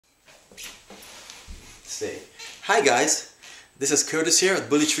stay. Hi guys, this is Curtis here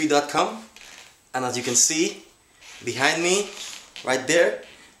at bullytree.com, and as you can see behind me right there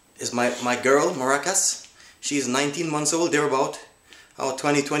is my girl Maracas. She's 19 months old, thereabout,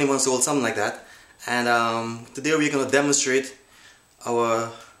 20 months old, something like that. And today we're going to demonstrate our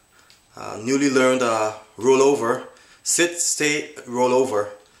newly learned rollover, sit, stay, roll over.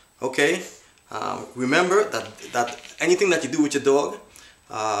 Okay, remember that anything that you do with your dog,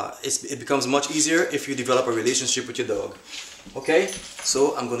 it becomes much easier if you develop a relationship with your dog. Okay,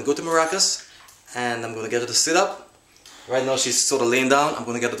 so I'm going to go to Maracas and I'm going to get her to sit up. Right now she's sort of laying down. I'm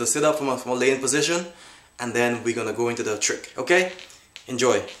going to get her to sit up from a laying position, and then we're going to go into the trick. Okay,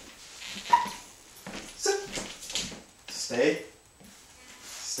 enjoy. Sit. Stay.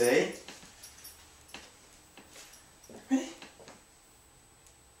 Stay. Ready?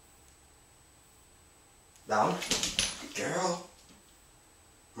 Down. Good girl.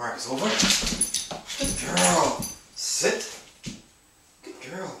 Marcus over. Good girl. Sit. Good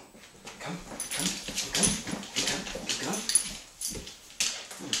girl. Come.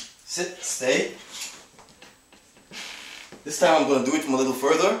 Sit. Stay. This time I'm going to do it from a little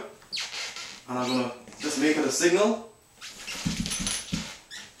further. And I'm going to just make it a signal.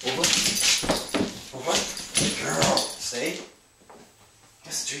 Over. Over. Good girl. Stay.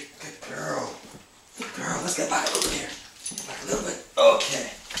 Yes, Tree. Good girl. Good girl. Let's get back over here. Back a little bit. Okay.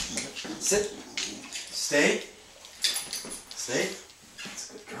 Sit. Stay. Stay. That's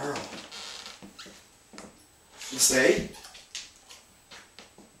a good girl. Stay.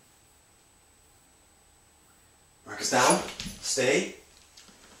 Marcus down. Stay.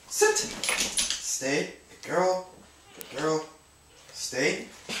 Sit. Stay. Good girl. Good girl. Stay.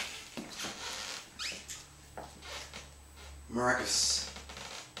 Marcus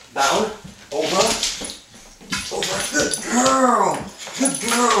down. Over. Over. Good girl. Good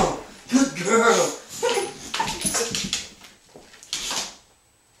girl. Good girl. Sit.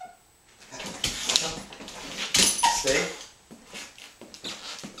 Stay.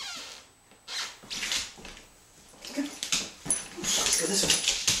 Okay. Let's go this way.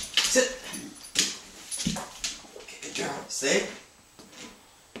 Sit. Okay, good girl. Stay.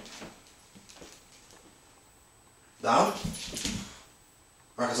 Down.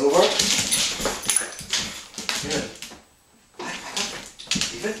 Marcus over. Good. Back up.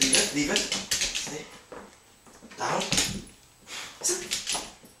 Leave it, leave it, leave it. Stay. Down. Sit.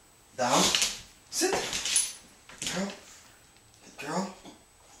 Down. Sit. Girl. Good girl.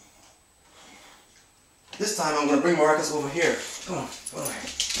 This time I'm going to bring Marcus over here. Come on, come on.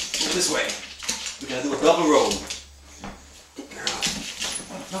 Move this way. We're going to do a double roll. Good girl.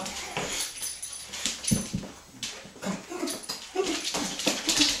 No.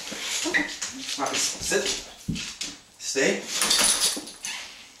 Marcus, sit. Stay.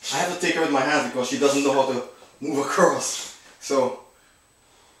 I have to take her with my hands because she doesn't know how to move across. So,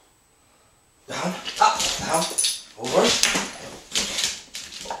 down, up, down, over,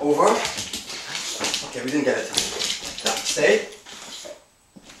 over. Okay, we didn't get it. Down, stay.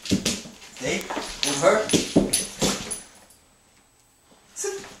 Stay. Over.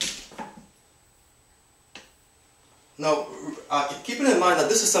 Sit. Now, keeping in mind that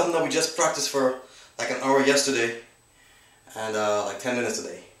this is something that we just practiced for like an hour yesterday and like 10 minutes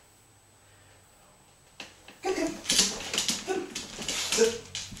today. Come. Sit.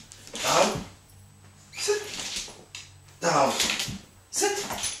 Down. Sit. Down. Sit.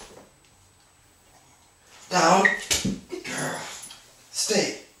 Down. Good girl.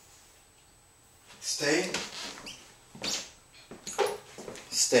 Stay. Stay.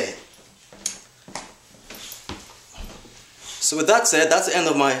 Stay. So with that said, that's the end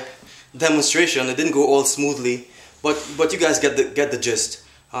of my demonstration. It didn't go all smoothly, but you guys get the gist.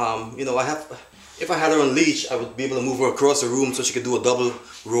 You know, if I had her on leash, I would be able to move her across the room so she could do a double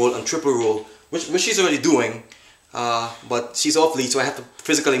roll and triple roll, which she's already doing. But she's off leash, so I have to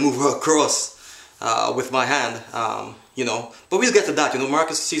physically move her across with my hand. You know, but we'll get to that. You know,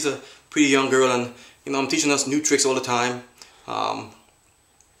 Marcus, she's a pretty young girl, and you know, I'm teaching us new tricks all the time.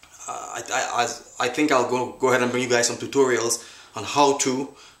 I think I'll go ahead and bring you guys some tutorials on how to,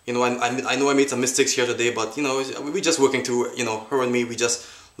 you know, I know I made some mistakes here today, but you know, we're just working through, you know, her and me, we just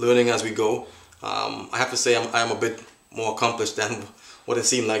learning as we go. I have to say I'm a bit more accomplished than what it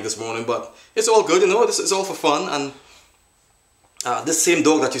seemed like this morning, but it's all good, you know, this is all for fun. And this same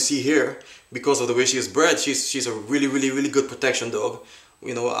dog that you see here, because of the way she is bred, she's a really good protection dog.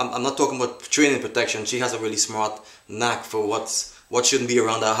 You know, I'm not talking about training protection. She has a really smart knack for what shouldn't be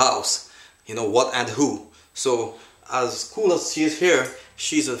around our house. You know, what and who. So as cool as she is here,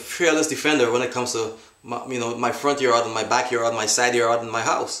 she's a fearless defender when it comes to my front yard and my backyard, my side yard and my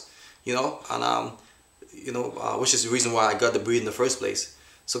house. You know, and which is the reason why I got the breed in the first place.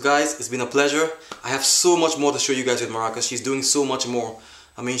 So guys, it's been a pleasure. I have so much more to show you guys with Maracas. She's doing so much more.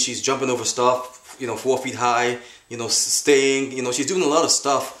 I mean, she's jumping over stuff, 4 feet high, staying, she's doing a lot of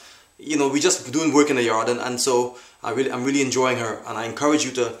stuff. We just doing work in the yard, and so I'm really enjoying her, and I encourage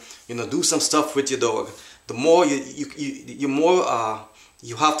you to, do some stuff with your dog. The more you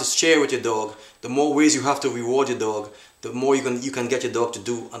have to share with your dog, the more ways you have to reward your dog, the more you can get your dog to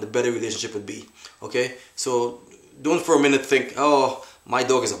do, and the better relationship would be. Okay, so don't for a minute think, oh, my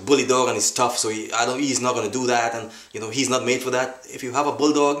dog is a bully dog and he's tough, so he's not going to do that, and he's not made for that. If you have a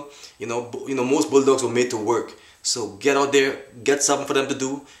bulldog, most bulldogs were made to work. So get out there, get something for them to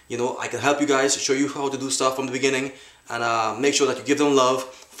do. I can help you guys, show you how to do stuff from the beginning, and make sure that you give them love.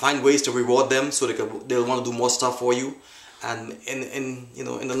 Find ways to reward them so they'll want to do more stuff for you, and in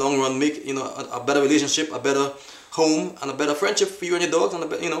the long run make a better relationship, a better home, and a better friendship for you and your dogs, and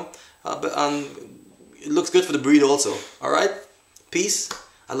and it looks good for the breed also. All right, peace.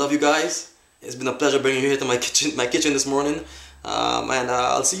 I love you guys. It's been a pleasure bringing you here to my kitchen this morning, and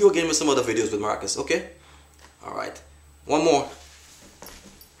I'll see you again with some other videos with Maracas. Okay. All right. One more.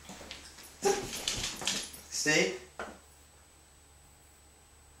 Stay.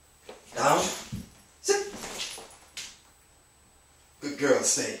 Down. Sit. Good girl.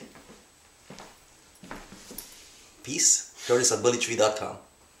 Stay. Peace. Curtis at bullytree.com.